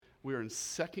We are in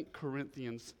 2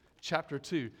 Corinthians chapter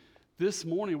 2. This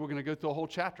morning, we're going to go through a whole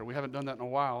chapter. We haven't done that in a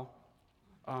while.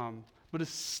 But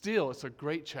it's a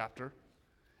great chapter.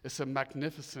 It's a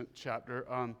magnificent chapter.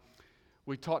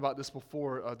 We talked about this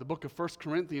before. The book of 1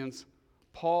 Corinthians,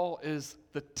 Paul is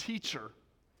the teacher.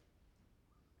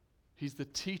 He's the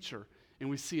teacher. And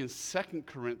we see in 2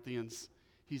 Corinthians,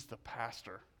 he's the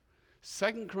pastor.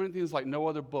 2 Corinthians, like no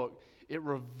other book, it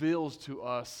reveals to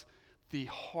us the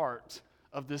heart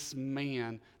of this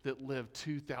man that lived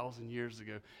 2,000 years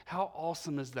ago. How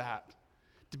awesome is that?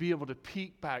 To be able to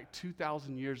peek back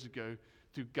 2,000 years ago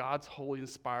through God's holy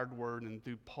inspired word and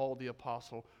through Paul the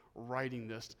apostle writing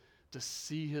this, to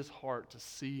see his heart, to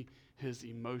see his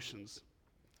emotions.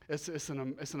 It's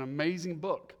an amazing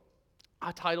book.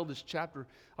 I titled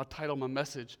my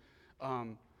message,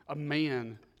 A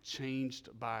Man Changed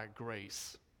by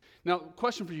Grace. Now,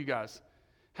 question for you guys.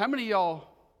 How many of y'all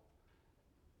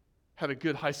had a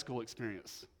good high school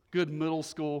experience? Good middle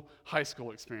school, high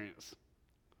school experience?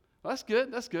 Well,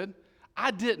 that's good.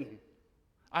 I didn't.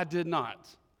 I did not.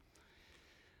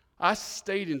 I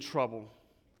stayed in trouble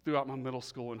throughout my middle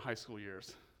school and high school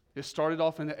years. It started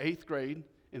off in the 8th grade.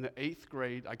 In the 8th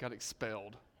grade, I got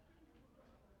expelled.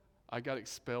 I got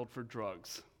expelled for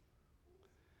drugs.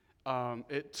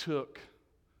 It took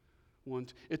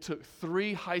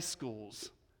 3 high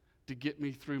schools to get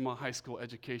me through my high school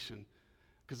education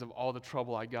because of all the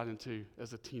trouble I got into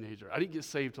as a teenager. I didn't get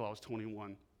saved till I was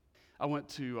 21. I went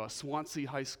to Swansea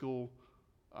High School,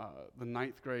 the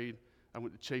 9th grade. I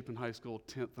went to Chapin High School,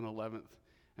 10th and 11th.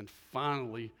 And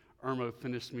finally, Irmo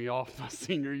finished me off my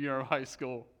senior year of high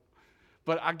school.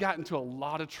 But I got into a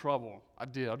lot of trouble. I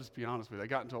did. I'll just be honest with you. I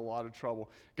got into a lot of trouble.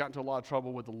 Got into a lot of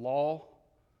trouble with the law.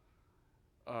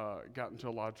 Got into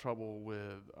a lot of trouble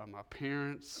with my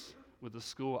parents, with the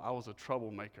school. I was a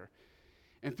troublemaker.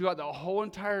 And throughout the whole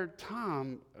entire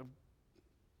time of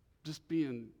just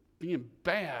being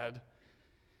bad,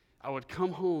 I would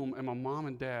come home and my mom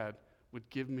and dad would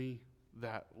give me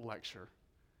that lecture.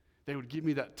 They would give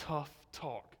me that tough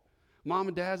talk. Mom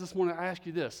and dads, this morning I ask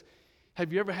you this.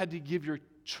 Have you ever had to give your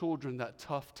children that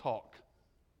tough talk?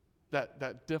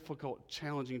 That difficult,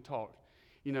 challenging talk?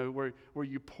 You know, where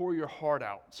you pour your heart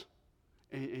out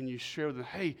and you share with them,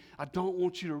 hey, I don't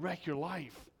want you to wreck your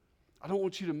life. I don't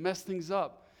want you to mess things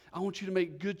up. I want you to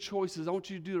make good choices. I want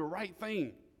you to do the right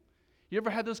thing. You ever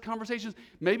had those conversations?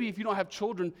 Maybe if you don't have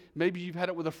children, maybe you've had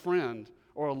it with a friend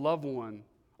or a loved one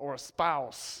or a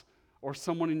spouse or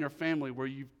someone in your family where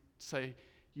you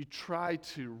try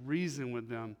to reason with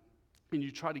them and you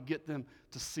try to get them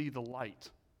to see the light.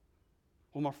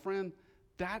 Well, my friend,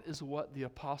 that is what the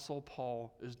Apostle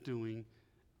Paul is doing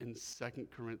in 2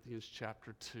 Corinthians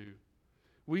chapter 2.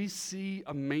 We see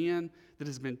a man that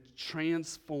has been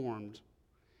transformed,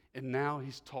 and now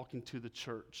he's talking to the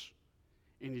church.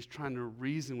 And he's trying to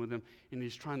reason with them, and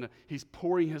he's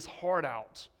pouring his heart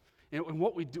out. And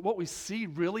what we see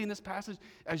really in this passage,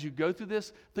 as you go through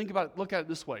this, think about it, look at it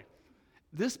this way.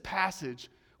 This passage,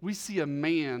 we see a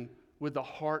man with the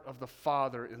heart of the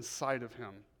Father inside of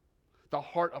him, the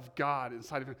heart of God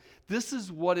inside of him. This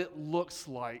is what it looks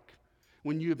like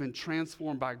when you have been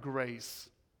transformed by grace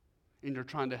and you're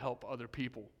trying to help other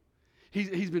people.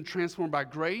 He's been transformed by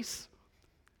grace.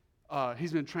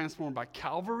 He's been transformed by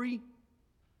Calvary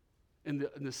and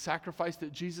the sacrifice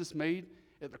that Jesus made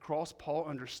at the cross. Paul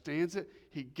understands it.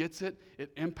 He gets it.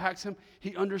 It impacts him.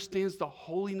 He understands the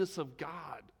holiness of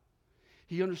God.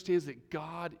 He understands that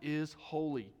God is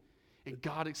holy, and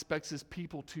God expects his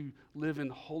people to live in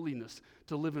holiness,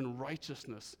 to live in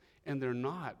righteousness, and they're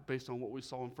not, based on what we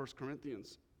saw in 1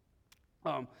 Corinthians.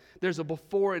 There's a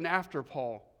before and after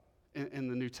Paul in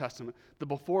the New Testament. The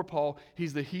before Paul,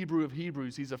 he's the Hebrew of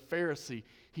Hebrews. He's a Pharisee.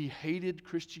 He hated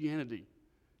Christianity.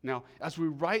 Now, as we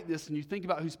write this and you think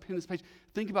about who's penned this page,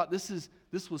 think about this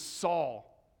was Saul.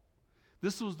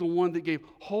 This was the one that gave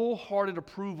wholehearted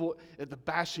approval at the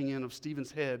bashing in of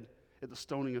Stephen's head at the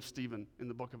stoning of Stephen in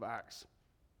the book of Acts.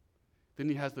 Then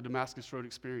he has the Damascus Road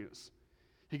experience.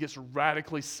 He gets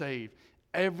radically saved.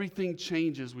 Everything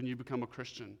changes when you become a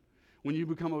Christian. When you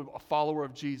become a follower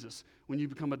of Jesus, when you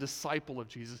become a disciple of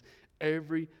Jesus,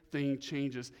 everything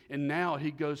changes. And now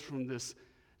he goes from this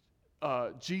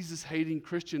Jesus-hating,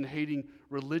 Christian-hating,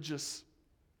 religious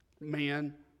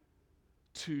man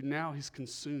to now he's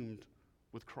consumed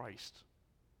with Christ.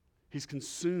 He's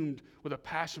consumed with a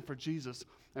passion for Jesus.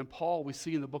 And Paul, we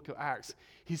see in the book of Acts,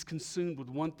 he's consumed with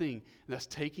one thing, and that's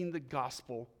taking the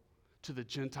gospel to the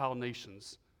Gentile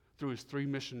nations through his 3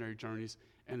 missionary journeys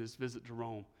and his visit to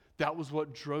Rome. That was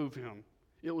what drove him.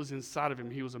 It was inside of him.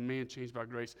 He was a man changed by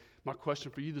grace. My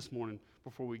question for you this morning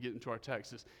before we get into our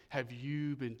text is, have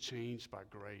you been changed by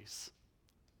grace?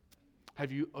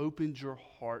 Have you opened your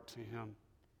heart to him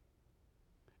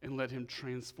and let him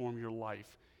transform your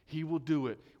life? He will do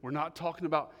it. We're not talking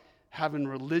about having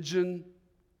religion.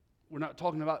 We're not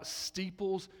talking about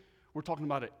steeples. We're talking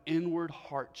about an inward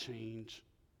heart change.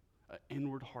 An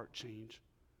inward heart change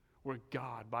where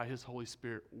God, by his Holy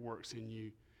Spirit, works in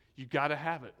you. You got to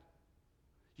have it.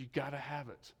 You got to have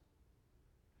it.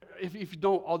 If you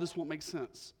don't, all this won't make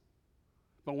sense.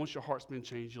 But once your heart's been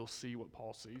changed, you'll see what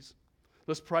Paul sees.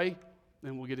 Let's pray,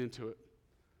 and we'll get into it.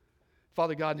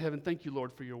 Father God in heaven, thank you,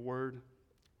 Lord, for your word.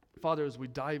 Father, as we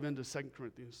dive into 2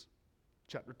 Corinthians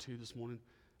chapter 2 this morning,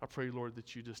 I pray, Lord,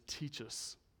 that you just teach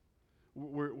us.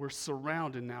 We're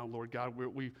surrounded now, Lord God.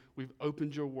 We've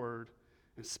opened your word,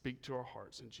 and speak to our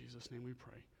hearts. In Jesus' name we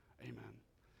pray. Amen.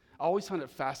 I always find it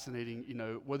fascinating,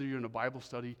 whether you're in a Bible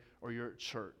study or you're at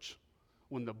church.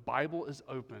 When the Bible is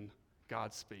open,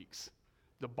 God speaks.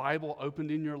 The Bible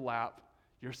opened in your lap,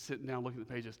 you're sitting down looking at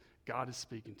the pages. God is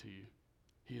speaking to you.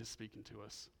 He is speaking to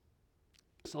us.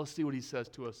 So let's see what he says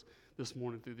to us this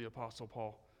morning through the Apostle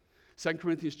Paul. 2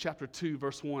 Corinthians chapter 2,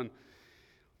 verse 1.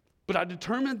 But I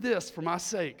determined this for my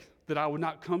sake, that I would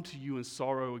not come to you in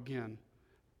sorrow again.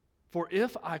 For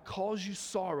if I cause you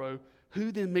sorrow,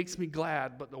 who then makes me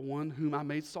glad but the one whom I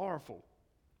made sorrowful?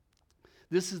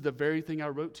 This is the very thing I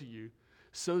wrote to you,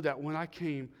 so that when I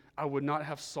came, I would not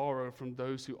have sorrow from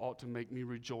those who ought to make me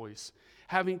rejoice,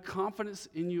 having confidence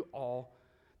in you all,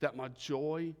 that my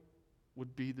joy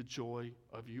would be the joy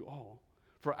of you all.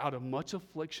 For out of much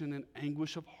affliction and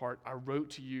anguish of heart, I wrote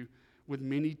to you with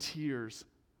many tears,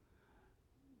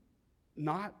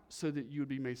 not so that you would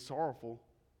be made sorrowful,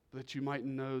 but that you might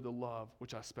know the love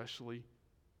which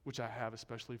I have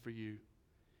especially for you.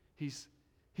 He's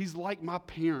like my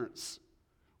parents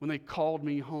when they called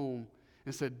me home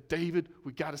and said, David,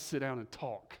 we got to sit down and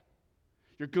talk.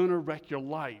 You're going to wreck your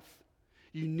life.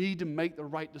 You need to make the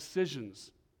right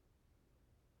decisions.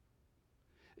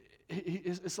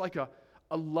 It's like a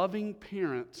loving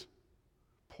parent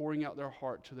pouring out their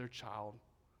heart to their child,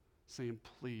 saying,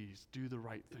 please do the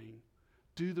right thing.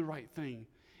 Do the right thing.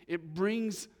 It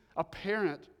brings a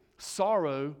parent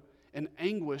sorrow and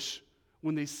anguish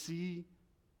when they see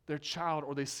their child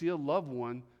or they see a loved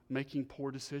one making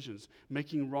poor decisions,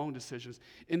 making wrong decisions.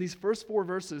 In these first 4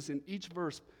 verses, in each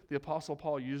verse, the Apostle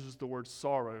Paul uses the word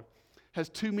sorrow. Has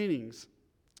 2 meanings.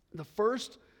 The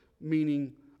first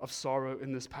meaning of sorrow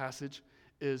in this passage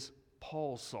is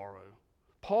Paul's sorrow.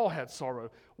 Paul had sorrow.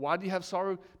 Why did he have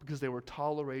sorrow? Because they were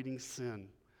tolerating sin.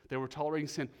 They were tolerating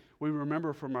sin. We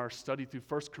remember from our study through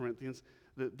 1 Corinthians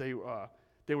that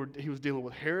he was dealing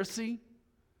with heresy.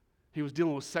 He was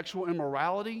dealing with sexual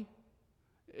immorality.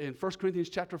 In 1 Corinthians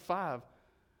chapter 5,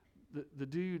 the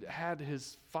dude had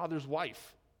his father's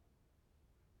wife.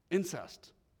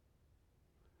 Incest.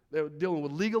 They were dealing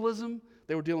with legalism.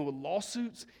 They were dealing with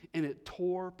lawsuits, and it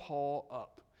tore Paul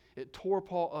up. It tore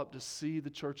Paul up to see the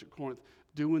church at Corinth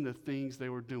doing the things they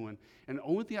were doing. And the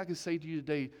only thing I can say to you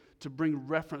today to bring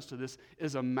reference to this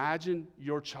is imagine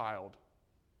your child.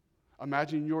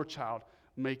 Imagine your child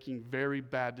making very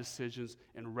bad decisions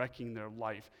and wrecking their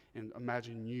life. And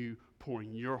imagine you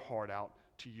pouring your heart out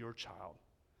to your child.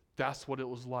 That's what it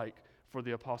was like for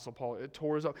the Apostle Paul. It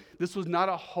tore us up. This was not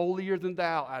a holier than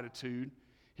thou attitude.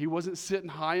 He wasn't sitting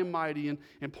high and mighty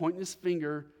and pointing his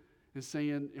finger and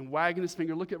saying and wagging his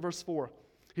finger. Look at verse 4.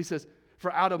 He says,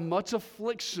 for out of much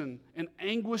affliction and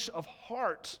anguish of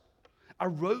heart, I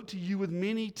wrote to you with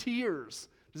many tears.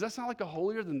 Does that sound like a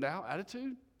holier than thou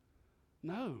attitude?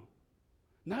 No.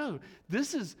 No.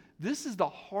 This is the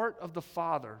heart of the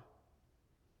Father.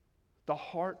 The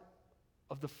heart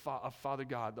of Father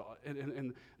God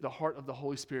and the heart of the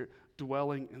Holy Spirit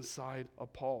dwelling inside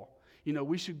of Paul.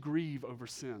 We should grieve over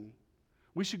sin.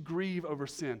 We should grieve over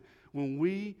sin. When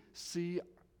we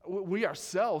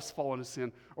ourselves fall into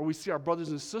sin, or we see our brothers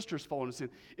and sisters fall into sin,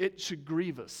 it should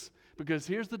grieve us. Because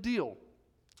here's the deal.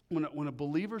 When a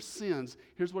believer sins,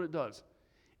 here's what it does.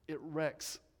 It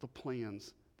wrecks the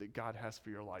plans that God has for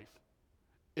your life.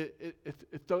 It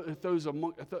throws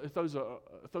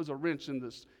a wrench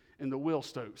in the wheel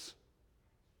stokes.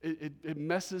 It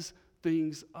messes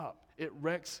things up. It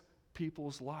wrecks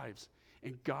people's lives.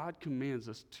 And God commands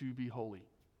us to be holy,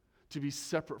 to be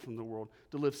separate from the world,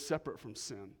 to live separate from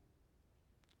sin.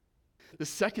 The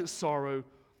second sorrow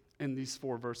in these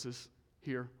 4 verses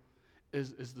here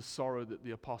is the sorrow that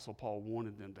the Apostle Paul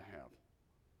wanted them to have.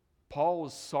 Paul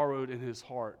was sorrowed in his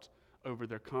heart over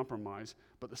their compromise,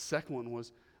 but the second one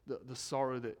was the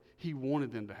sorrow that he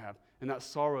wanted them to have, and that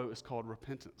sorrow is called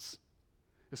repentance.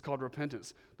 is called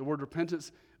repentance. The word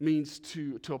repentance means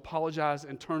to apologize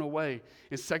and turn away.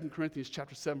 In 2 Corinthians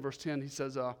chapter 7, verse 10, he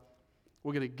says,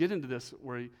 we're going to get into this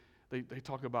where they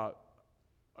talk about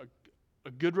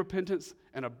a good repentance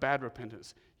and a bad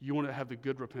repentance. You want to have the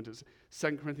good repentance.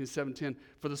 2 Corinthians 7:10,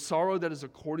 for the sorrow that is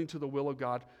according to the will of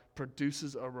God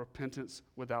produces a repentance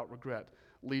without regret,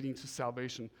 leading to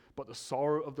salvation. But the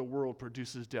sorrow of the world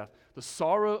produces death. The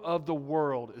sorrow of the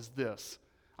world is this: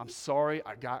 I'm sorry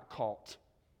I got caught.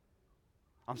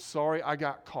 I'm sorry I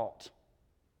got caught.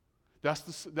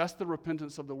 That's the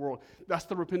repentance of the world. That's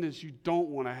the repentance you don't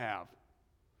want to have.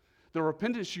 The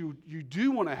repentance you do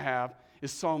want to have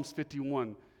is Psalms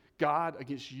 51. God,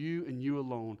 against you and you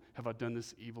alone have I done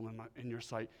this evil in your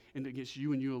sight, and against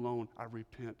you and you alone I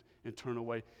repent and turn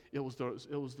away. It was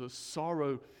the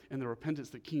sorrow and the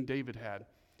repentance that King David had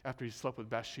after he slept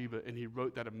with Bathsheba, and he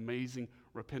wrote that amazing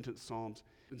repentance psalms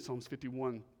in Psalms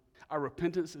 51. Our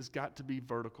repentance has got to be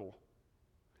vertical,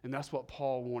 and that's what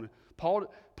Paul wanted.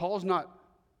 Paul's not.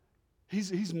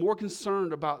 He's more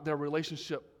concerned about their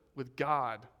relationship with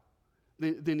God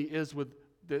than he is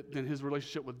than his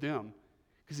relationship with them,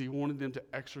 because he wanted them to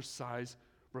exercise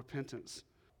repentance.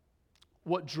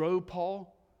 What drove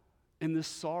Paul in this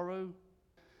sorrow?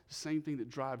 The same thing that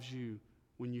drives you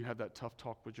when you have that tough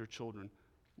talk with your children.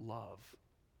 Love.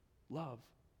 Love.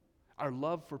 Our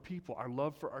love for people, our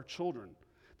love for our children.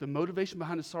 The motivation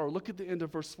behind the sorrow. Look at the end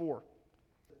of verse 4.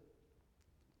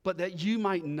 But that you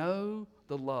might know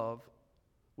the love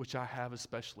which I have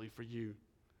especially for you.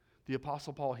 The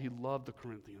Apostle Paul, he loved the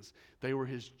Corinthians. They were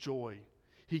his joy.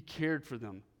 He cared for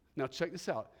them. Now check this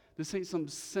out. This ain't some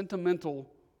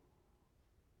sentimental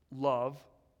love.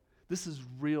 This is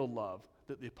real love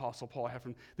that the Apostle Paul had for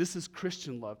him. This is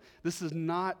Christian love. This is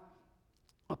not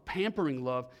a pampering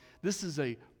love. This is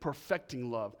a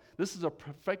perfecting love. This is a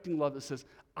perfecting love that says,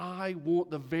 I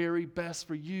want the very best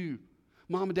for you.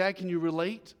 Mom and Dad, can you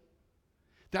relate?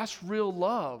 That's real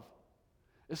love.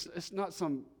 It's not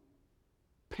some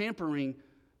pampering,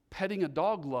 petting a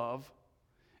dog love.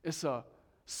 It's a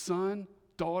son,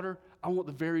 daughter, I want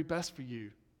the very best for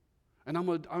you. And I'm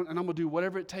gonna do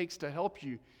whatever it takes to help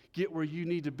you get where you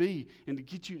need to be and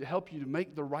to help you to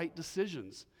make the right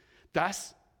decisions.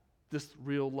 That's this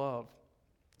real love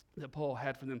that Paul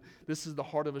had for them. This is the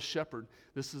heart of a shepherd.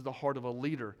 This is the heart of a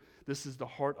leader. This is the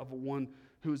heart of one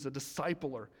who is a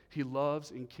discipler. He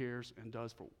loves and cares and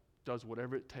does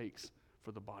whatever it takes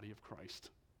for the body of Christ.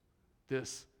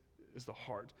 This is the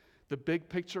heart. The big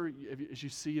picture, as you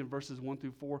see in verses 1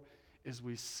 through 4, is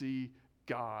we see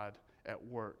God at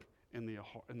work in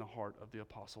the heart of the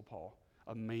Apostle Paul,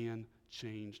 a man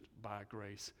changed by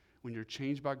grace. When you're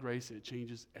changed by grace, it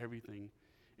changes everything,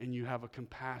 and you have a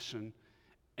compassion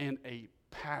and a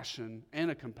passion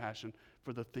and a compassion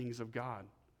for the things of God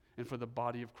and for the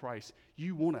body of Christ.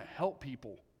 You want to help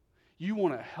people. You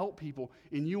want to help people,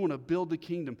 and you want to build the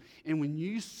kingdom. And when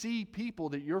you see people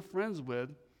that you're friends with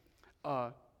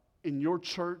in your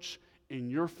church, in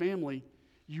your family,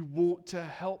 you want to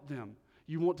help them.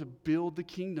 You want to build the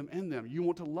kingdom in them. You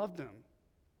want to love them.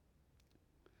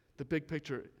 The big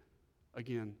picture,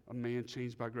 again, a man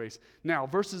changed by grace. Now,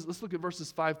 let's look at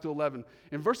verses 5 through 11.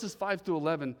 In verses 5 through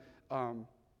 11,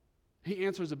 he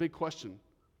answers a big question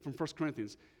from 1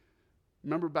 Corinthians.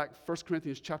 Remember back 1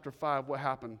 Corinthians chapter 5, what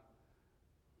happened?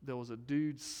 There was a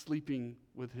dude sleeping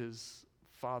with his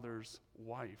father's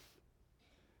wife.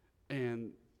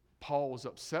 And Paul was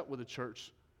upset with the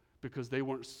church because they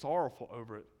weren't sorrowful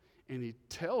over it. And he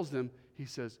tells them, he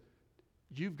says,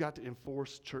 you've got to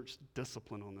enforce church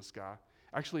discipline on this guy.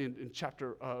 Actually, in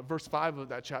verse 5 of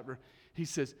that chapter, he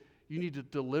says, you need to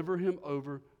deliver him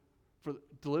over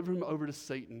to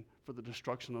Satan for the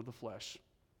destruction of the flesh.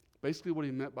 Basically what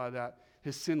he meant by that,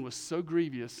 his sin was so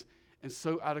grievous and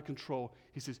so out of control,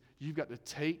 he says, you've got to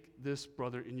take this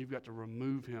brother and you've got to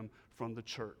remove him from the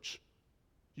church.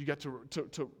 You got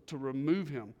to remove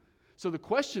him. So the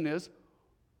question is,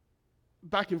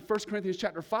 back in 1 Corinthians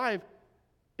chapter 5,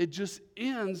 it just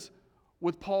ends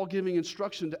with Paul giving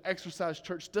instruction to exercise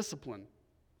church discipline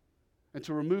and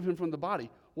to remove him from the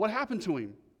body. What happened to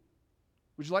him?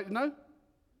 Would you like to know?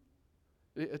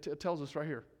 It tells us right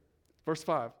here. Verse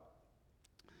 5.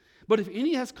 But if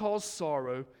any has caused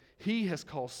sorrow, he has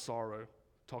caused sorrow,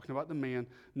 talking about the man,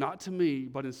 not to me,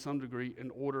 but in some degree, in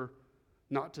order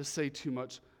not to say too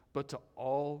much, but to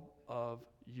all of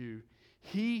you.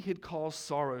 He had caused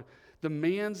sorrow. The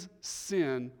man's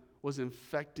sin was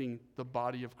infecting the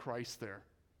body of Christ there.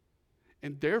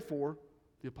 And therefore,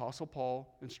 the Apostle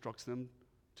Paul instructs them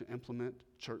to implement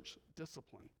church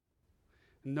discipline.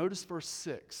 Notice verse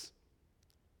 6.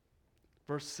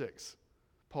 Verse 6,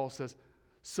 Paul says,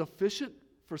 sufficient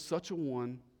for such a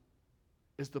one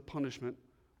is the punishment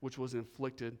which was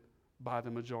inflicted by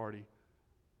the majority.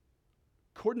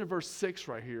 According to verse 6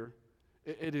 right here,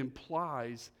 it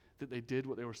implies that they did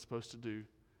what they were supposed to do,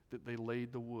 that they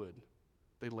laid the wood,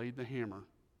 they laid the hammer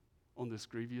on this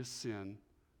grievous sin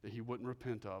that he wouldn't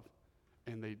repent of,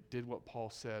 and they did what Paul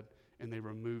said, and they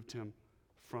removed him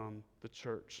from the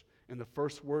church. And the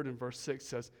first word in verse 6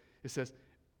 says,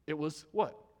 it was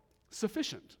what?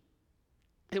 Sufficient.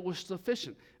 It was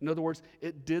sufficient. In other words,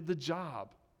 it did the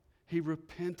job. He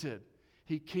repented.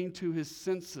 He came to his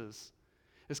senses.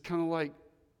 It's kind of like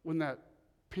when that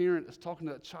parent is talking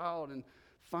to that child, and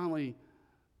finally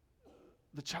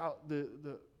the child,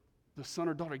 the son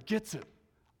or daughter gets it.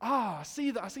 I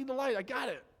see the light. I got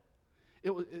it.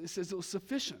 It says it was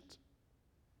sufficient.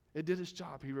 It did its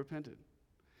job. He repented.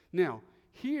 Now,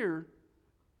 here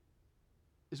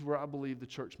is where I believe the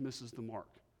church misses the mark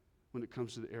when it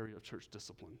comes to the area of church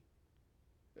discipline.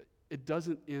 It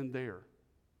doesn't end there.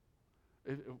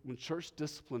 When church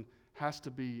discipline has to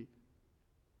be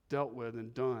dealt with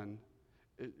and done,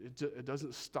 it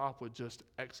doesn't stop with just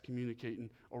excommunicating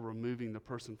or removing the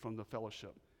person from the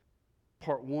fellowship.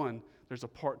 Part one, there's a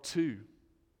part two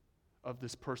of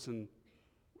this person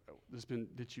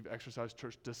that you've exercised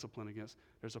church discipline against.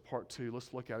 There's a part two.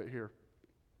 Let's look at it here.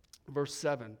 Verse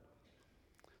 7.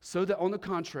 So that on the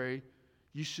contrary,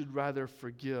 you should rather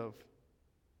forgive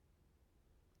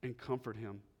and comfort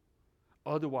him.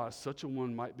 Otherwise, such a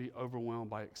one might be overwhelmed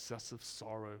by excessive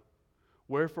sorrow.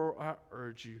 Wherefore, I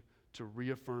urge you to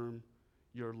reaffirm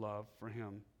your love for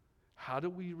him. How do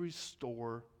we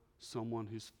restore someone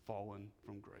who's fallen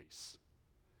from grace?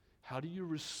 How do you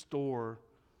restore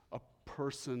a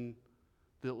person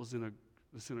that was in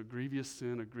a grievous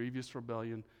sin, a grievous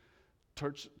rebellion?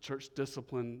 Church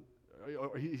discipline,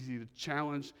 or he's either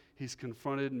challenged, he's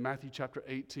confronted in Matthew chapter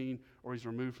 18, or he's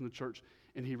removed from the church,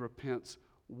 and he repents.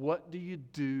 What do you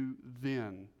do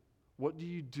then? What do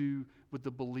you do with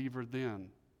the believer then?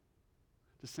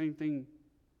 The same thing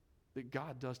that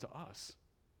God does to us.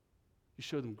 You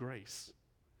show them grace.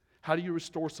 How do you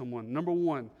restore someone? Number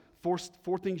one, four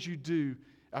things you do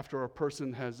after a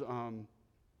person has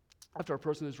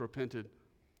repented.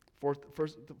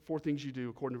 Four things you do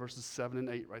according to verses 7 and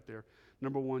 8 right there.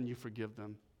 Number one, you forgive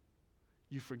them.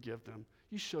 You forgive them.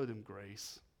 You show them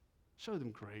grace. Show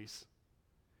them grace.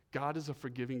 God is a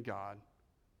forgiving God.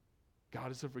 God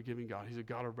is a forgiving God. He's a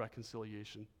God of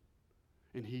reconciliation.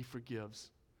 And he forgives.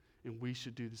 And we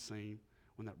should do the same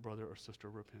when that brother or sister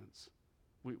repents.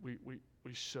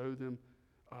 We show them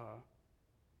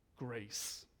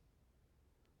grace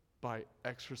by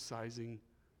exercising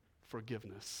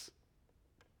forgiveness.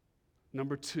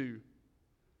 Number two,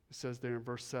 it says there in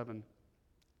verse 7,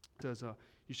 it says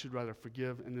you should rather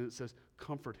forgive, and then it says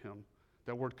comfort him.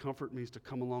 That word comfort means to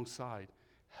come alongside,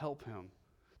 help him.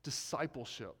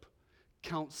 Discipleship,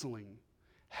 counseling,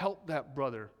 help that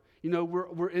brother. You know,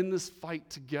 we're in this fight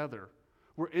together.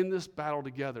 We're in this battle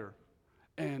together.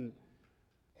 And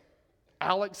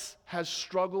Alex has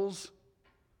struggles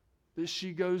that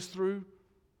she goes through.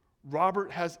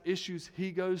 Robert has issues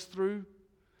he goes through.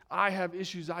 I have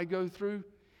issues I go through.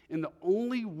 And the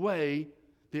only way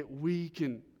that we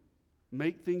can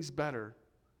make things better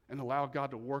and allow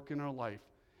God to work in our life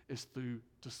is through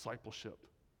discipleship,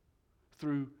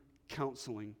 through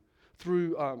counseling,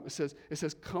 through, it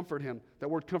says comfort him. That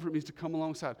word comfort means to come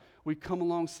alongside. We come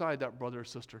alongside that brother or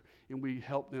sister, and we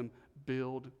help them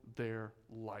build their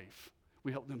life.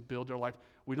 We help them build their life.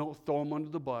 We don't throw them under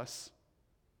the bus,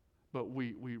 but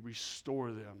we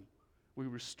restore them. We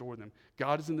restore them.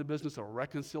 God is in the business of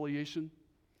reconciliation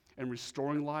and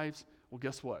restoring lives. Well,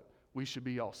 guess what? We should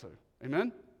be also.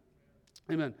 Amen?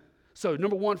 Amen. So,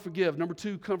 number one, forgive. Number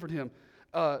two, comfort him.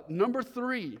 Number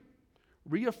three,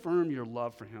 reaffirm your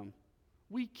love for him.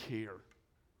 We care.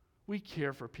 We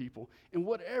care for people. And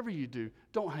whatever you do,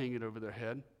 don't hang it over their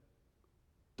head.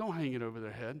 Don't hang it over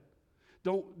their head.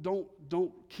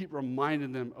 Don't keep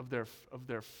reminding them of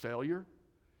their failure.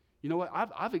 You know what?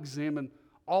 I've examined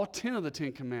all 10 of the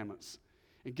 10 commandments.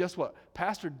 And guess what?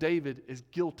 Pastor David is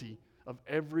guilty of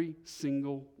every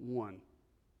single one.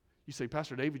 You say,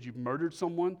 Pastor David, you've murdered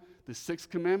someone? The 6th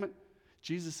commandment?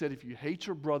 Jesus said, if you hate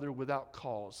your brother without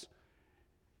cause,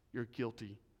 you're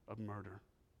guilty of murder.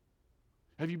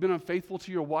 Have you been unfaithful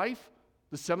to your wife?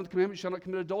 The 7th commandment, you shall not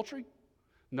commit adultery?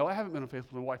 No, I haven't been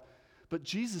unfaithful to my wife. But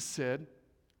Jesus said,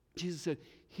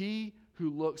 he who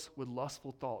looks with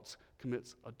lustful thoughts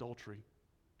commits adultery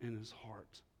in his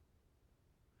heart.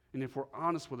 And if we're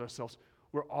honest with ourselves,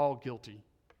 we're all guilty.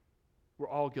 We're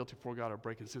all guilty before God of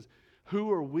breaking sins.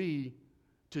 Who are we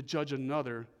to judge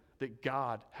another that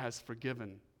God has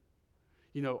forgiven?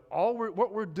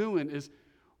 What we're doing is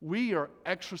we are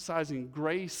exercising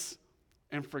grace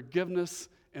and forgiveness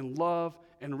and love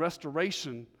and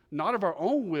restoration, not of our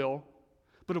own will,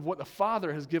 but of what the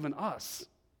Father has given us.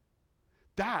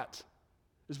 That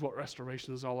is what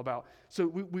restoration is all about. So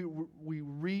we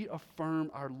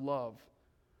reaffirm our love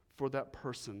for that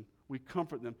person. We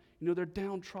comfort them. They're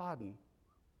downtrodden,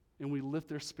 and we lift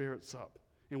their spirits up,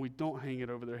 and we don't hang it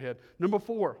over their head. Number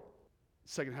 4,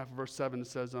 second half of verse 7, it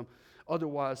says,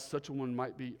 otherwise such a one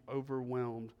might be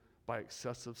overwhelmed by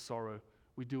excessive sorrow.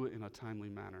 We do it in a timely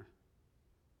manner.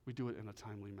 We do it in a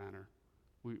timely manner.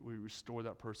 We restore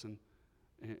that person,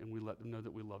 and we let them know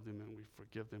that we love them, and we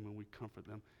forgive them, and we comfort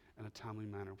them in a timely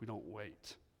manner. We don't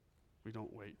wait. We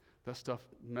don't wait. That stuff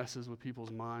messes with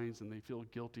people's minds, and they feel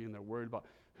guilty, and they're worried about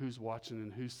who's watching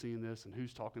and who's seeing this and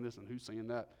who's talking this and who's saying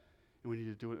that. And we need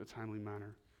to do it in a timely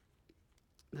manner.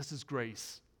 This is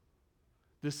grace.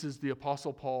 This is the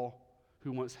Apostle Paul,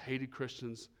 who once hated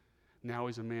Christians. Now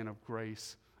he's a man of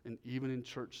grace. And even in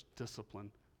church discipline,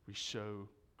 we show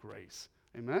grace.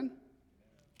 Amen?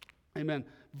 Amen.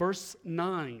 Verse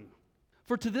 9.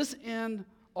 For to this end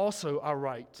also I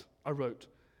wrote,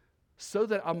 so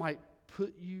that I might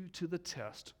put you to the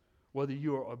test, whether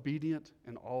you are obedient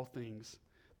in all things.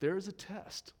 There is a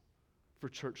test for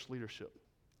church leadership.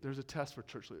 There's a test for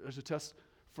church leadership. There's a test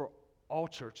for all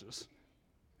churches,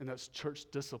 and that's church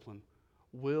discipline.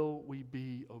 Will we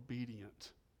be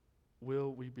obedient?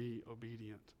 Will we be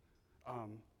obedient?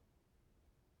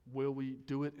 Will we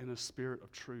do it in a spirit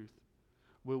of truth?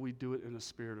 Will we do it in a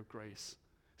spirit of grace?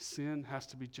 Sin has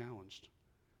to be challenged.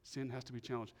 Sin has to be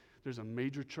challenged. There's a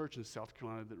major church in South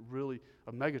Carolina that really,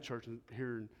 a mega church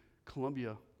here in Columbia,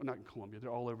 well, not in Columbia,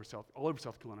 they're all over South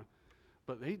Carolina.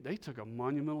 But they took a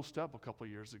monumental step a couple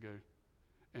of years ago,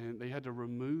 and they had to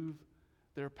remove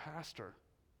their pastor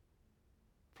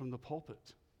from the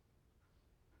pulpit.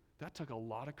 That took a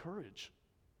lot of courage.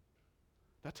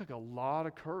 That took a lot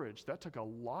of courage. That took a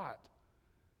lot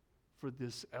for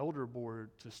this elder board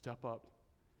to step up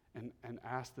and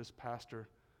ask this pastor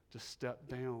to step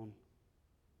down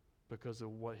because of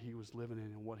what he was living in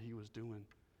and what he was doing.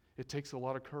 It takes a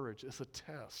lot of courage. It's a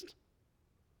test.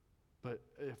 But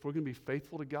if we're going to be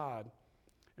faithful to God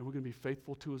and we're going to be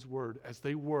faithful to his word, as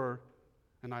they were,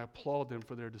 and I applaud them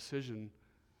for their decision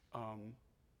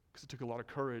because it took a lot of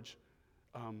courage,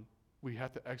 we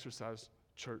have to exercise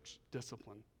church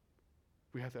discipline.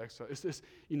 We have to exercise.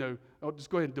 I'll just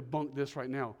go ahead and debunk this right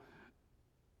now.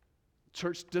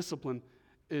 Church discipline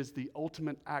is the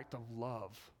ultimate act of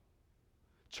love.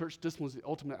 Church discipline is the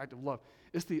ultimate act of love.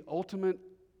 It's the ultimate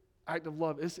act of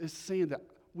love. It's saying that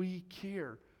we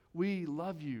care. We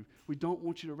love you. We don't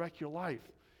want you to wreck your life.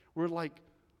 We're like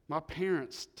my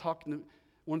parents talking to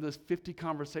one of those 50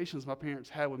 conversations my parents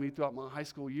had with me throughout my high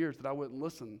school years that I wouldn't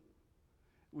listen.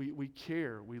 We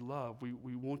care. We love.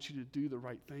 We want you to do the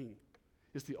right thing.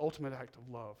 It's the ultimate act of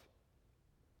love.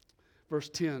 Verse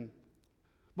 10,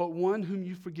 but one whom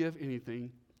you forgive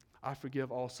anything, I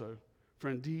forgive also. For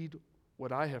indeed,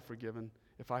 what I have forgiven,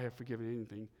 if I have forgiven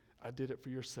anything, I did it for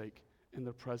your sake in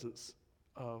the presence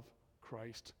of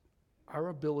Christ. Our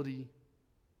ability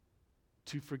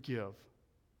to forgive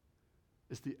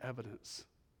is the evidence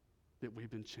that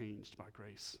we've been changed by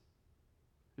grace.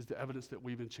 Is the evidence that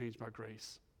we've been changed by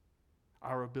grace.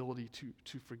 Our ability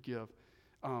to forgive.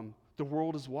 The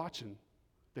world is watching.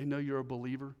 They know you're a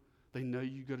believer. They know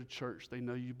you go to church. They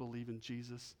know you believe in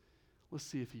Jesus. Let's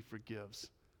see if he forgives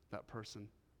that person,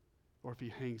 or if he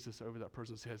hangs this over that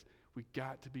person's head. We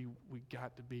got to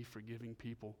be forgiving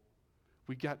people.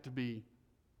 We got to be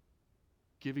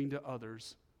giving to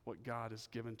others what God has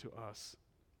given to us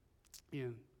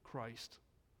in Christ.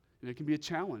 And it can be a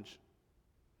challenge.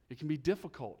 It can be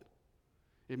difficult.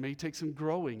 It may take some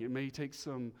growing. It may take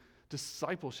some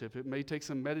discipleship. It may take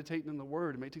some meditating in the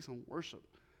Word. It may take some worship.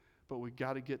 But we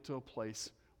got to get to a place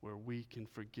where we can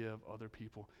forgive other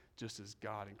people just as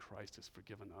God in Christ has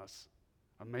forgiven us.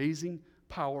 Amazing,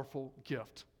 powerful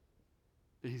gift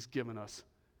that he's given us.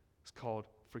 It's called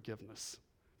forgiveness.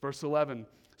 Verse 11,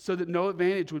 so that no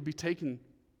advantage would be taken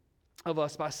of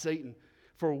us by Satan,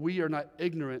 for we are not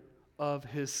ignorant of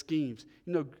his schemes.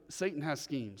 Satan has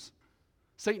schemes.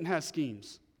 Satan has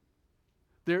schemes.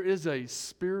 There is a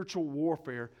spiritual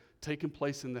warfare taking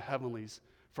place in the heavenlies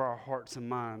for our hearts and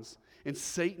minds. And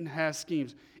Satan has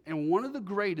schemes. And one of the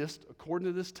greatest, according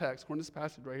to this text, according to this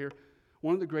passage right here,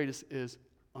 one of the greatest is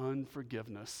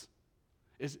unforgiveness.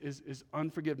 Is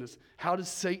unforgiveness. How does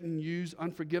Satan use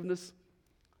unforgiveness?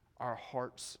 Our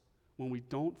hearts. When we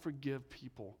don't forgive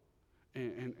people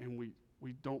and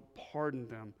we don't pardon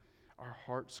them, our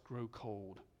hearts grow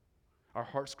cold. Our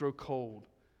hearts grow cold.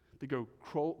 They grow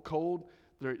cold.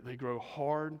 They grow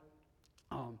hard.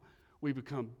 We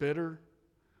become bitter.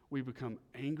 We become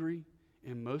angry.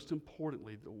 And most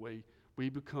importantly, the way we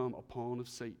become a pawn of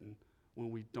Satan when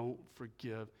we don't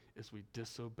forgive is we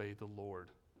disobey the Lord.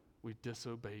 We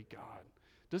disobey God.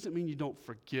 Doesn't mean you don't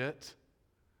forget.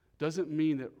 Doesn't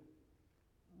mean that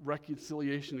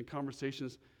reconciliation and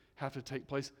conversations have to take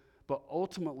place. But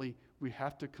ultimately, we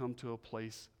have to come to a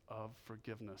place of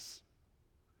forgiveness.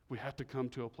 We have to come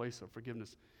to a place of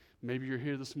forgiveness. Maybe you're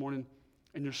here this morning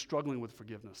and you're struggling with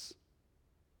forgiveness.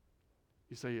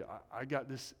 You say, I got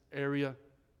this area,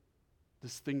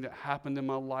 this thing that happened in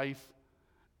my life,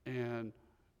 and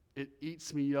it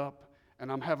eats me up,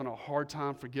 and I'm having a hard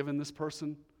time forgiving this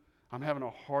person. I'm having a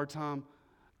hard time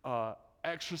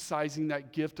exercising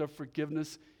that gift of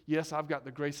forgiveness. Yes, I've got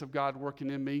the grace of God working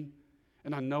in me,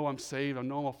 and I know I'm saved. I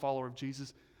know I'm a follower of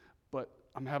Jesus, but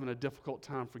I'm having a difficult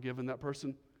time forgiving that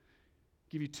person.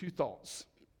 I'll give you two thoughts.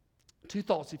 Two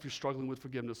thoughts if you're struggling with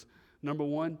forgiveness. Number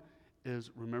one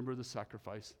is remember the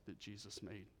sacrifice that Jesus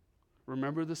made.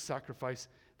 Remember the sacrifice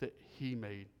that he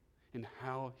made and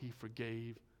how he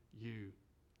forgave you.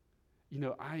 You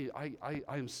know, I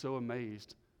am so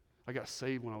amazed. I got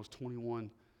saved when I was 21,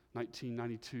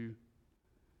 1992,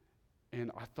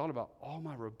 and I thought about all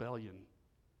my rebellion.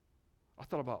 I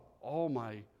thought about all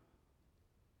my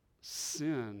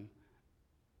sin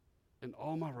and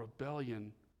all my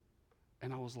rebellion,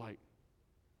 and I was like,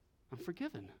 I'm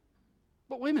forgiven.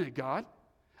 But wait a minute, God.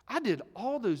 I did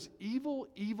all those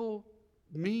evil,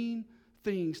 mean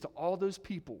things to all those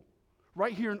people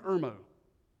right here in Irmo.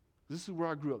 This is where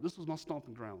I grew up. This was my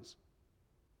stomping grounds.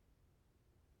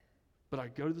 But I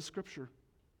go to the scripture,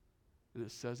 and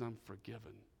it says I'm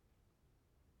forgiven.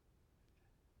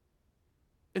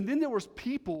 And then there was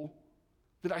people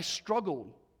that I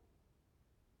struggled.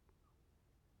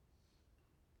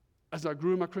 As I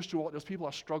grew in my Christian walk, there's people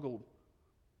I struggled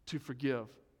to forgive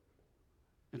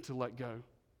and to let go.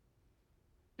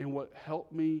 And what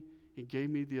helped me and gave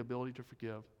me the ability to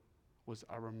forgive was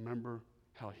I remember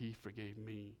how he forgave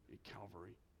me at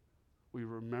Calvary. We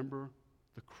remember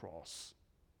the cross.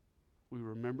 We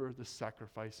remember the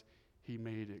sacrifice he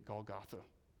made at Golgotha.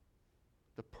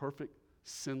 The perfect,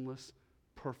 sinless,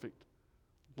 perfect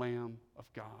Lamb of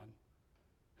God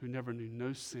who never knew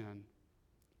no sin.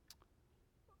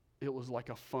 It was like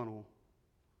a funnel.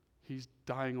 He's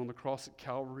dying on the cross at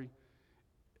Calvary,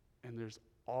 and there's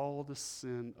all the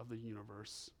sin of the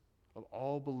universe, of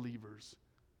all believers,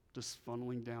 just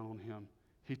funneling down on him.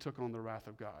 He took on the wrath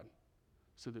of God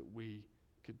so that we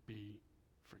could be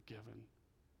forgiven.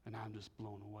 And I'm just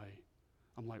blown away.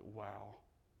 I'm like, wow,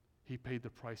 he paid the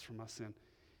price for my sin.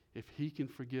 If he can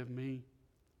forgive me,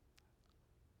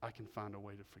 I can find a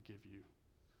way to forgive you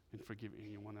and forgive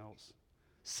anyone else.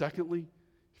 Secondly,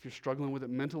 if you're struggling with it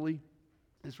mentally,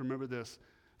 is remember this: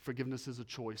 forgiveness is a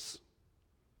choice.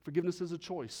 Forgiveness is a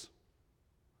choice.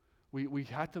 We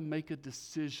have to make a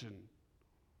decision.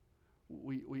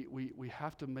 We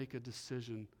have to make a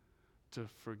decision to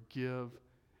forgive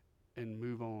and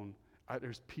move on.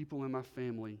 There's people in my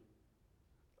family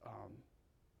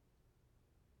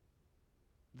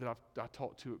that I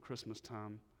talk to at Christmas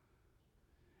time,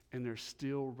 and they're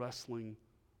still wrestling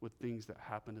with things that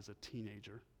happened as a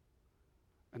teenager.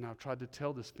 And I've tried to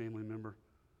tell this family member,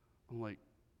 I'm like,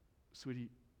 sweetie,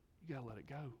 you gotta let it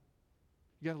go.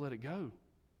 You gotta let it go.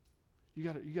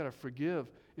 You gotta forgive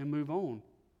and move on.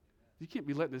 You can't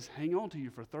be letting this hang on to you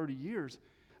for 30 years.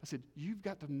 I said, you've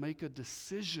got to make a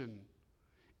decision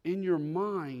in your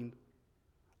mind.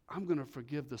 I'm gonna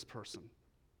forgive this person,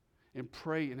 and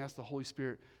pray and ask the Holy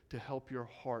Spirit to help your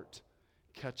heart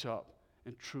catch up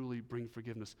and truly bring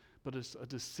forgiveness. But it's a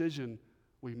decision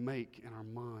we make in our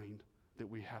mind that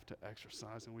we have to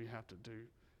exercise and we have to do.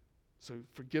 So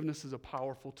forgiveness is a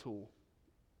powerful tool.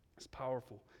 It's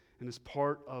powerful, and it's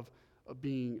part of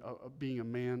being a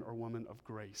man or woman of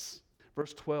grace.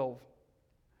 Verse 12,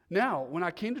 now when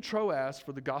I came to Troas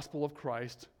for the gospel of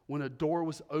Christ, when a door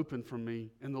was opened for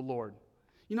me in the Lord.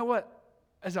 You know what?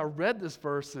 As I read this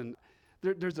verse, and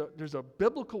there's a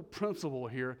biblical principle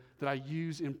here that I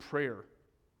use in prayer.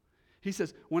 He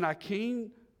says, when I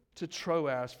came to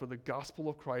Troas for the gospel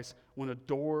of Christ, when a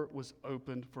door was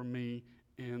opened for me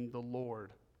in the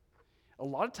Lord. A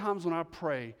lot of times when I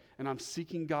pray and I'm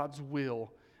seeking God's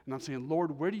will, and I'm saying,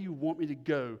 Lord, where do you want me to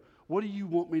go? What do you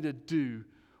want me to do?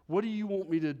 What do you want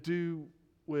me to do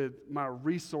with my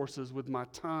resources, with my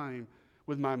time,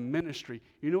 with my ministry?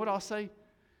 You know what I'll say?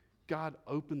 God,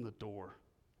 open the door.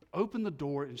 Open the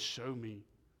door and show me.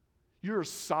 You're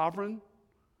sovereign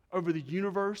over the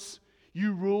universe.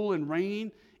 You rule and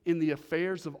reign in the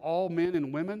affairs of all men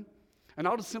and women. And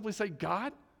I'll just simply say,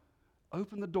 God,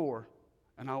 open the door,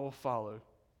 and I will follow.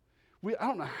 I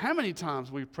don't know how many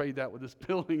times we've prayed that with this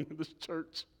building, this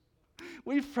church.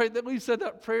 We've said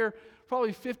that prayer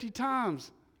probably 50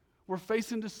 times. We're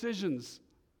facing decisions.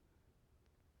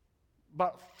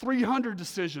 About 300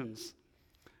 decisions.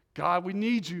 God, we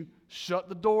need you. Shut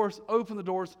the doors, open the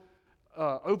doors.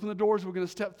 Open the doors, we're going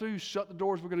to step through. Shut the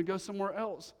doors, we're going to go somewhere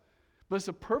else. But it's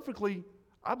a perfectly,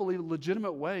 I believe,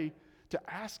 legitimate way to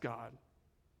ask God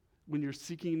when you're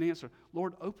seeking an answer.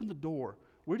 Lord, open the door.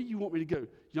 Where do you want me to go?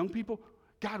 Young people,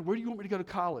 God, where do you want me to go to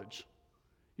college?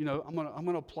 You know, I'm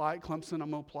gonna apply at Clemson.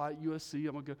 I'm going to apply at USC.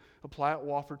 I'm going to apply at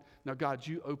Wofford. Now, God,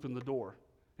 you open the door.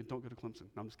 And don't go to Clemson.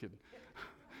 No, I'm just kidding.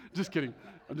 Just kidding.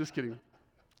 I'm just kidding.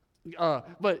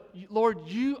 But, Lord,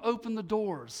 you open the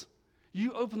doors.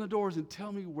 You open the doors and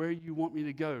tell me where you want me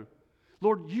to go.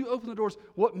 Lord, you open the doors.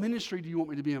 What ministry do you want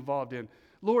me to be involved in?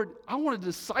 Lord, I want to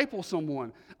disciple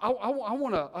someone. I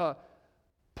want to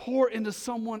pour into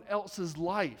someone else's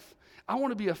life. I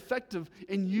want to be effective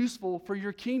and useful for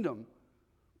your kingdom.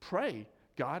 Pray,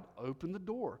 God, open the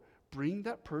door. Bring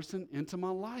that person into my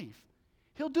life.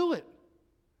 He'll do it.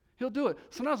 He'll do it.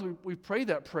 Sometimes we pray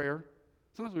that prayer.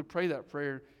 Sometimes we pray that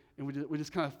prayer and we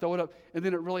just kind of throw it up, and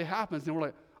then it really happens, and we're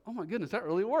like, oh my goodness, that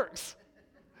really works.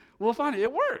 We'll find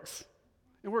it works.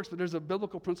 It works, but there's a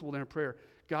biblical principle there in prayer.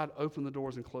 God, open the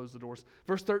doors and close the doors.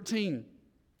 Verse 13,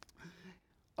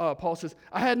 Paul says,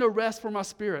 I had no rest for my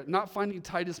spirit, not finding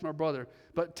Titus my brother,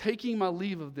 but taking my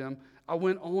leave of them, I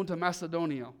went on to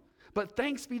Macedonia. But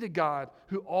thanks be to God,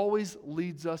 who always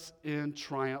leads us in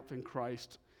triumph in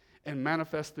Christ and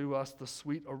manifests through us the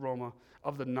sweet aroma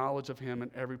of the knowledge of him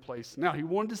in every place. Now, he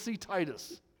wanted to see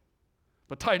Titus,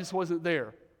 but Titus wasn't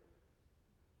there.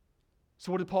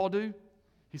 So what did Paul do?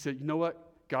 He said, you know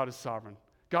what? God is sovereign.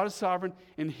 God is sovereign,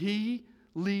 and he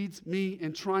leads me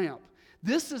in triumph.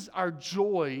 This is our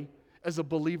joy as a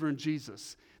believer in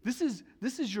Jesus. This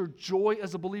is your joy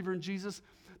as a believer in Jesus.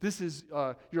 This is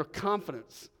your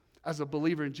confidence as a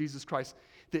believer in Jesus Christ,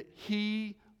 that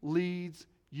he leads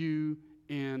you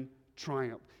in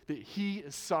triumph, that he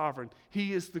is sovereign.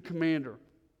 He is the commander.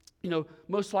 You know,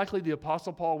 most likely the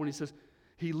Apostle Paul, when he says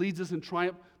he leads us in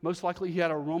triumph, most likely he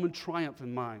had a Roman triumph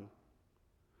in mind,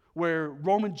 where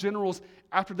Roman generals,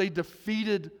 after they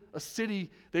defeated a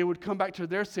city, they would come back to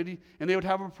their city and they would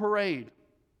have a parade.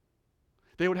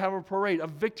 They would have a parade, a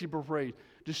victory parade,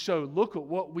 to show, look at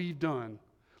what we've done.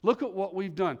 Look at what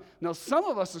we've done. Now, some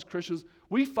of us as Christians,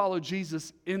 we follow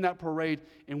Jesus in that parade,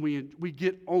 and we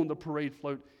get on the parade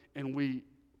float, and we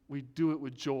do it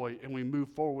with joy, and we move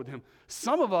forward with him.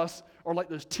 Some of us are like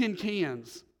those tin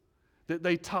cans that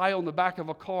they tie on the back of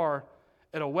a car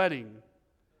at a wedding.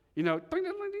 You know,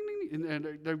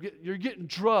 and you're getting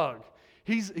drugged.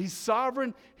 He's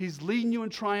sovereign. He's leading you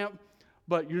in triumph,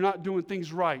 but you're not doing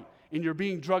things right, and you're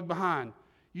being drugged behind.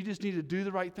 You just need to do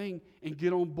the right thing and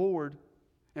get on board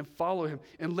and follow him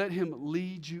and let him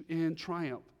lead you in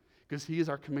triumph, because he is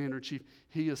our commander-in-chief.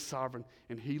 He is sovereign,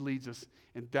 and he leads us,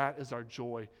 and that is our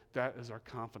joy. That is our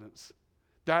confidence.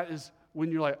 That is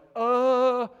when you're like,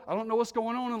 I don't know what's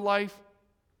going on in life.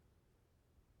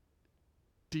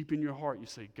 Deep in your heart, you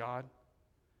say, God,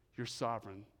 you're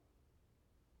sovereign.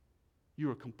 You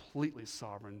are completely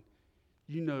sovereign.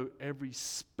 You know every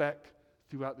speck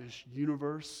throughout this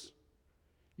universe.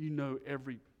 You know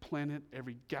every planet,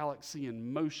 every galaxy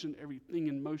in motion, everything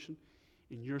in motion,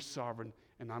 and you're sovereign,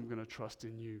 and I'm going to trust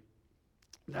in you.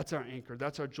 That's our anchor.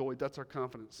 That's our joy. That's our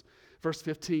confidence. Verse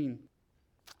 15,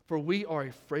 for we are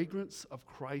a fragrance of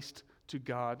Christ to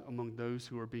God among those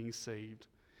who are being saved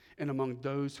and among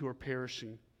those who are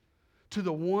perishing. To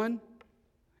the one,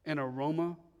 an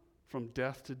aroma from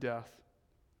death to death.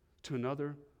 To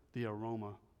another, the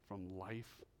aroma from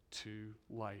life to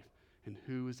life. And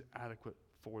who is adequate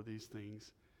for these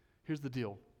things? Here's the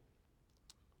deal.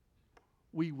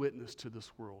 We witness to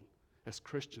this world as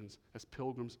Christians, as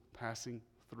pilgrims passing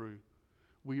through.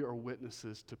 We are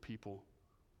witnesses to people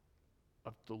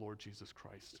of the Lord Jesus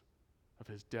Christ, of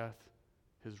his death,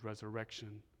 his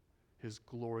resurrection, his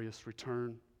glorious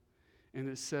return. And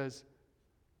it says,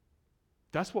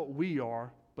 that's what we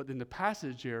are, but then the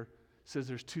passage here says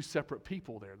there's two separate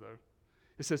people there, though.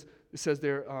 It says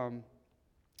there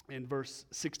in verse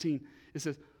 16, it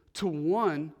says, to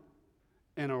one,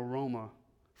 an aroma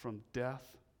from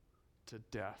death to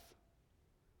death.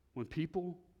 When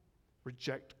people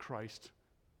reject Christ,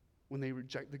 when they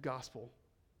reject the gospel,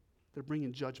 they're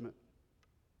bringing judgment.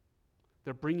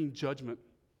 They're bringing judgment.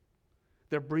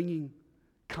 They're bringing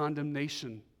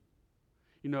condemnation.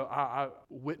 You know, I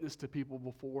witnessed to people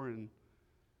before, and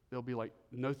they'll be like,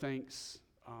 no thanks,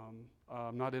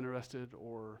 I'm not interested,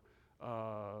 or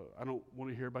I don't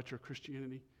want to hear about your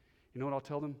Christianity. You know what I'll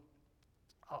tell them?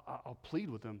 I'll plead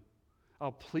with them.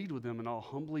 I'll plead with them, and I'll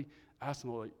humbly ask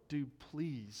them, like, dude,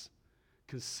 please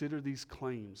consider these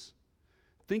claims.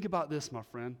 Think about this, my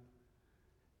friend.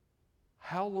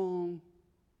 How long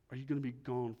are you going to be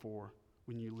gone for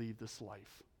when you leave this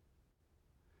life?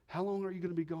 How long are you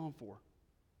going to be gone for?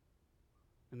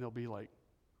 And they'll be like,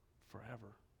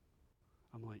 forever.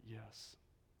 I'm like, yes.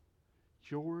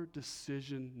 Your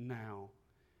decision now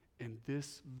in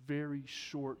this very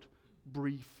short,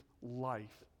 brief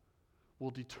life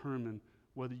will determine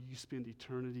whether you spend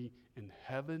eternity in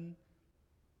heaven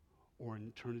or in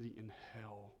eternity in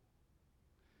hell.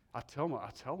 I tell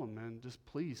them, man, just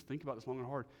please think about this long and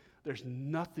hard. There's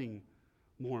nothing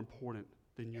more important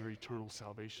than your eternal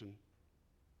salvation.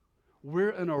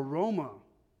 We're an aroma.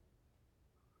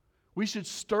 We should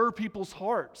stir people's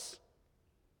hearts.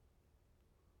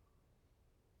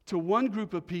 To one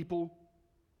group of people,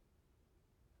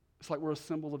 it's like we're a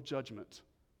symbol of judgment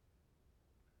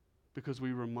because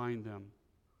we remind them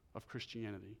of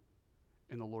Christianity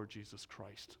and the Lord Jesus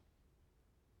Christ.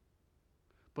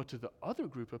 But to the other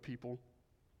group of people,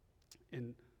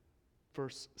 in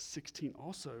verse 16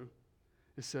 also,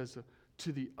 it says,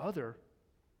 to the other,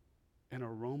 an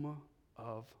aroma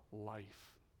of life.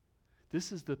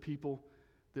 This is the people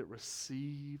that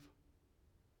receive,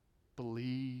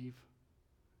 believe,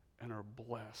 and are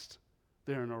blessed.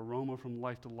 They're an aroma from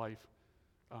life to life.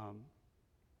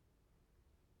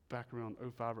 Back around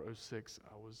 05 or 06,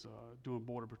 I was doing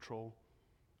border patrol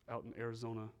out in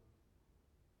Arizona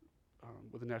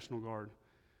with the National Guard.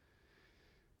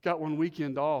 Got one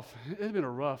weekend off. It had been a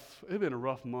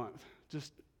rough month.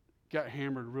 Just got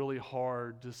hammered really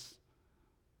hard, just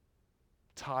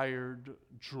tired,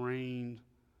 drained,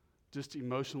 just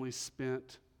emotionally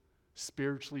spent,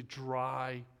 spiritually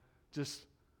dry. Just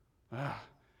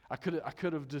I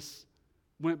could have just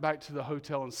went back to the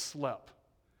hotel and slept.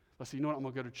 I said, you know what, I'm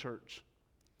going to go to church.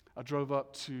 I drove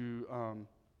up to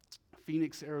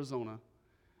Phoenix, Arizona,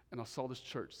 and I saw this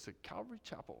church. It said Calvary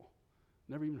Chapel.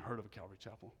 Never even heard of a Calvary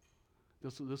Chapel.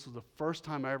 This was the first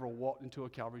time I ever walked into a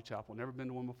Calvary Chapel. Never been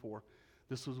to one before.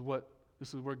 This is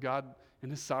where God in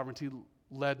His sovereignty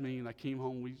led me, and I came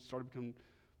home. We started becoming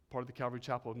part of the Calvary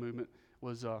Chapel movement.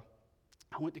 I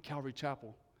went to Calvary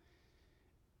Chapel,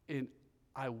 and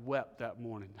I wept that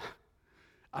morning.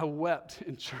 I wept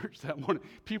in church that morning.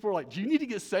 People were like, do you need to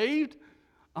get saved?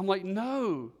 I'm like,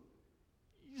 no.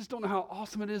 You just don't know how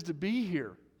awesome it is to be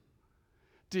here.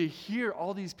 To hear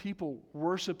all these people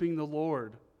worshiping the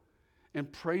Lord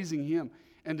and praising Him.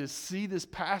 And to see this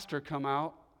pastor come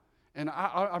out. And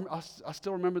I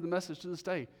still remember the message to this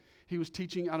day. He was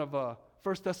teaching out of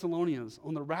 1 Thessalonians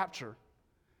on the rapture.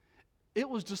 It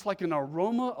was just like an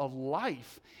aroma of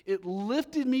life. It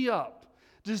lifted me up.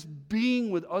 Just being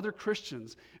with other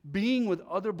Christians, being with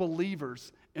other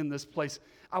believers in this place.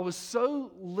 I was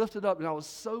so lifted up and I was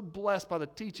so blessed by the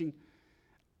teaching.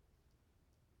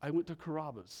 I went to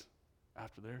Carrabba's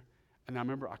after there, and I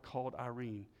remember I called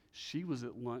Irene. She was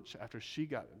at lunch after she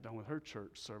got done with her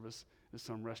church service at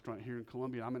some restaurant here in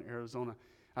Columbia. I'm in Arizona.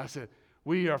 I said,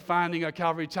 we are finding a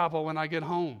Calvary Chapel when I get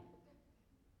home.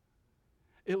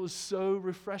 It was so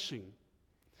refreshing.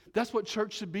 That's what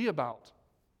church should be about.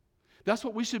 That's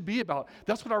what we should be about.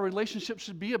 That's what our relationship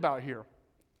should be about here.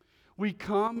 We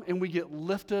come and we get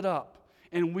lifted up,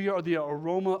 and we are the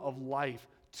aroma of life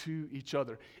to each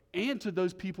other and to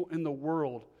those people in the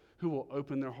world who will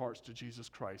open their hearts to Jesus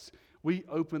Christ. We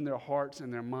open their hearts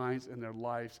and their minds and their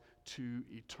lives to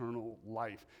eternal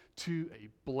life, to a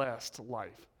blessed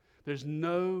life. There's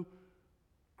no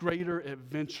greater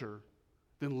adventure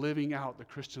than living out the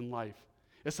Christian life.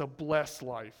 It's a blessed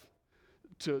life.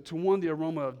 To one, the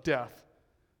aroma of death,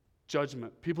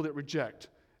 judgment, people that reject,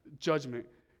 judgment,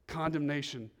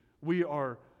 condemnation. We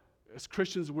are, as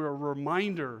Christians, we're a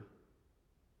reminder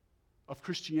of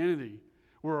Christianity.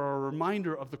 We're a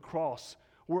reminder of the cross.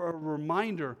 We're a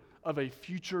reminder of a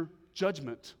future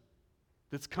judgment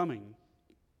that's coming.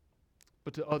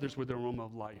 But to others, we're the aroma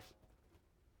of life.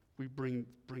 We bring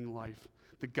life.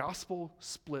 The gospel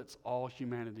splits all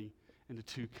humanity into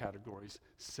two categories,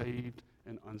 saved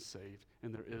and unsaved,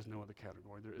 and there is no other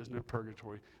category. There is no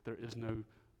purgatory. There is no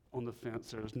on the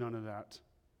fence. There is none of that.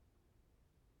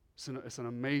 It's an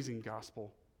amazing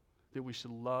gospel that we should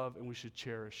love and we should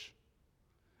cherish.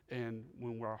 And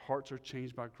when our hearts are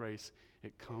changed by grace,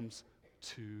 it comes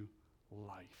to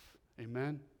life.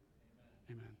 Amen?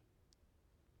 Amen.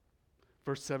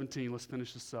 Verse 17, let's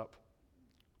finish this up.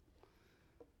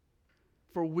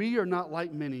 For we are not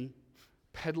like many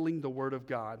peddling the word of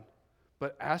God,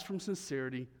 but as from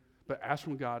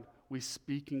God, we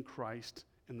speak in Christ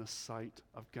in the sight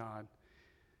of God.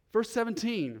 Verse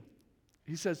 17,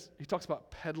 He talks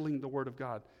about peddling the word of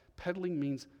God. Peddling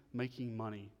means making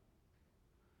money.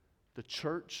 The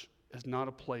church is not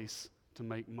a place to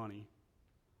make money.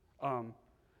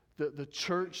 The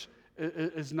church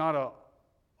is not a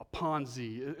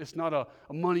Ponzi. It's not a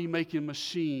money-making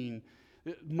machine.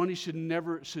 Money should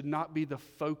not be the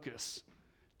focus.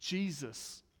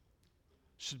 Jesus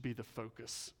should be the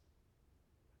focus.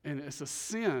 And it's a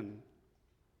sin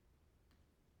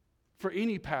for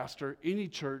any pastor, any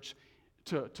church,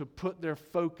 to put their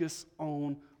focus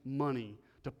on money,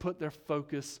 to put their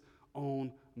focus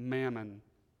on mammon.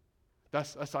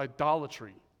 That's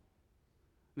idolatry.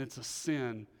 And it's a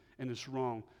sin, and it's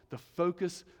wrong. The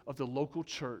focus of the local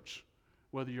church,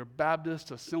 whether you're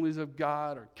Baptist, Assemblies of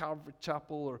God, or Calvary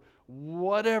Chapel, or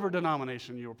whatever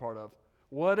denomination you're a part of,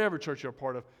 whatever church you're a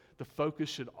part of, the focus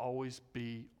should always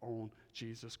be on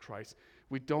Jesus Christ.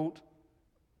 We don't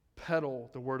peddle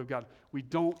the Word of God. We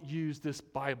don't use this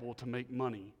Bible to make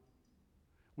money.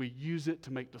 We use it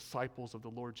to make disciples of the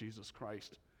Lord Jesus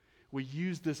Christ. We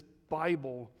use this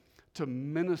Bible to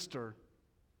minister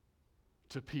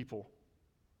to people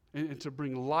and to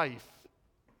bring life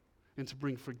and to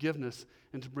bring forgiveness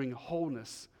and to bring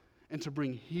wholeness and to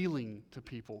bring healing to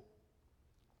people.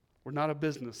 We're not a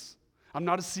business. I'm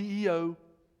not a CEO.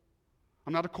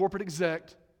 I'm not a corporate exec.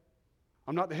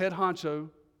 I'm not the head honcho.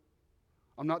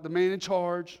 I'm not the man in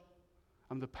charge.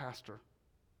 I'm the pastor.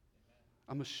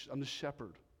 I'm the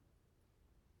shepherd.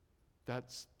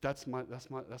 That's my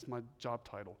job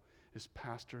title, is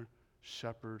pastor,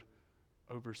 shepherd,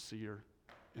 overseer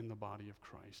in the body of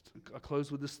Christ. I close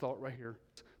with this thought right here.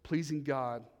 Pleasing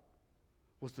God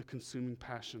was the consuming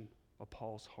passion of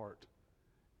Paul's heart.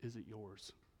 Is it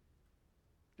yours?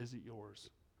 Is it yours?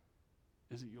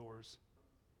 Is it yours?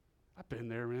 I've been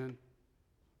there, man.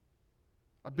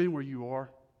 I've been where you are.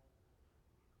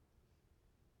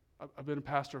 I've been a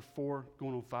pastor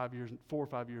going on 4 or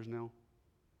 5 years now.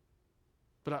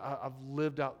 But I've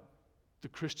lived out the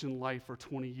Christian life for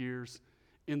 20 years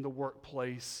in the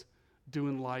workplace,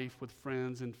 doing life with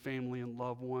friends and family and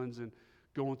loved ones and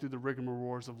going through the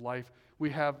rigmaroles of life. We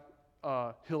have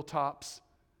hilltops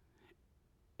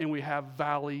and we have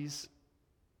valleys.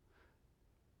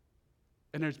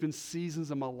 And there's been seasons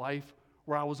in my life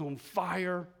where I was on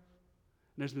fire. And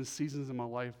there's been seasons in my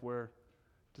life where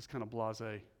just kind of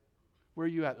blasé. Where are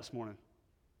you at this morning?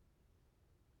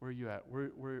 Where are you at?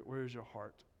 Where is your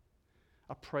heart?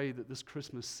 I pray that this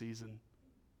Christmas season,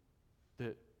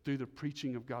 that through the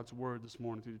preaching of God's word this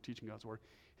morning, through the teaching of God's word,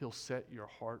 He'll set your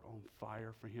heart on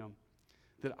fire for Him.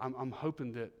 That I'm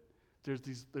hoping that there's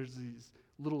these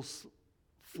little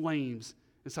flames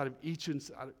inside of each and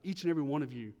every one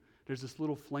of you. There's this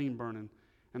little flame burning,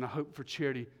 and I hope for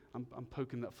charity, I'm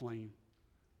poking that flame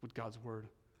with God's word.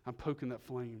 I'm poking that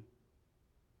flame,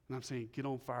 and I'm saying, get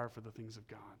on fire for the things of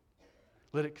God.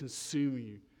 Let it consume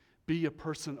you. Be a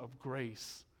person of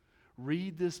grace.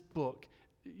 Read this book.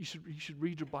 You should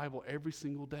read your Bible every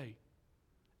single day.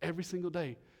 Every single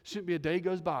day. Shouldn't be a day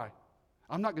goes by.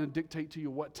 I'm not going to dictate to you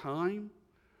what time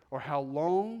or how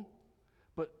long,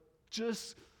 but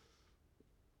just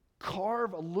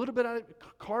carve a little bit out of it.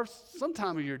 Carve some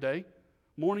time of your day,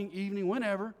 morning, evening,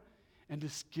 whenever, and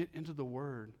just get into the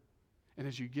Word. And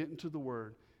as you get into the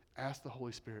Word, ask the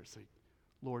Holy Spirit, say,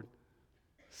 Lord,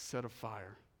 set a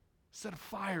fire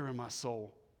in my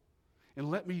soul, and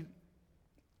let me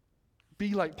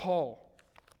be like Paul.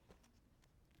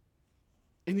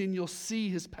 And then you'll see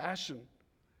his passion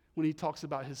when he talks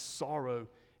about his sorrow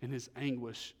and his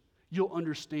anguish. You'll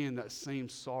understand that same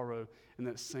sorrow and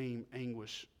that same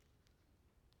anguish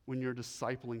when you're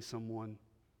discipling someone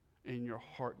and your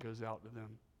heart goes out to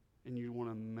them and you want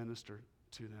to minister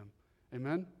to them.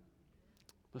 Amen?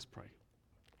 Let's pray.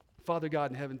 Father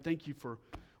God in heaven, thank you for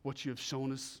what you have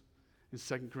shown us in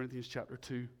 2 Corinthians chapter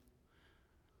 2.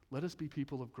 Let us be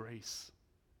people of grace.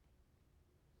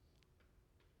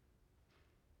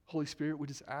 Holy Spirit, we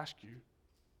just ask you.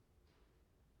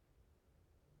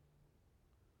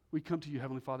 We come to you,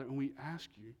 Heavenly Father, and we ask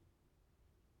you,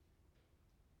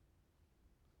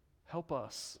 help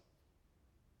us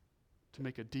to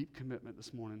make a deep commitment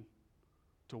this morning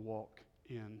to walk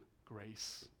in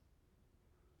grace,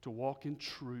 to walk in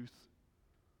truth,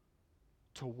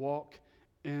 to walk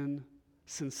in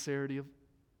sincerity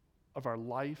of our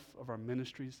life, of our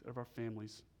ministries, of our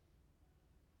families.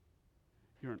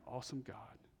 You're an awesome God.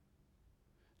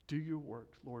 Do your work,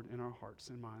 Lord, in our hearts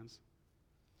and minds.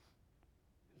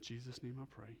 In Jesus' name I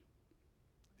pray.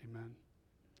 Amen.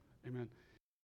 Amen.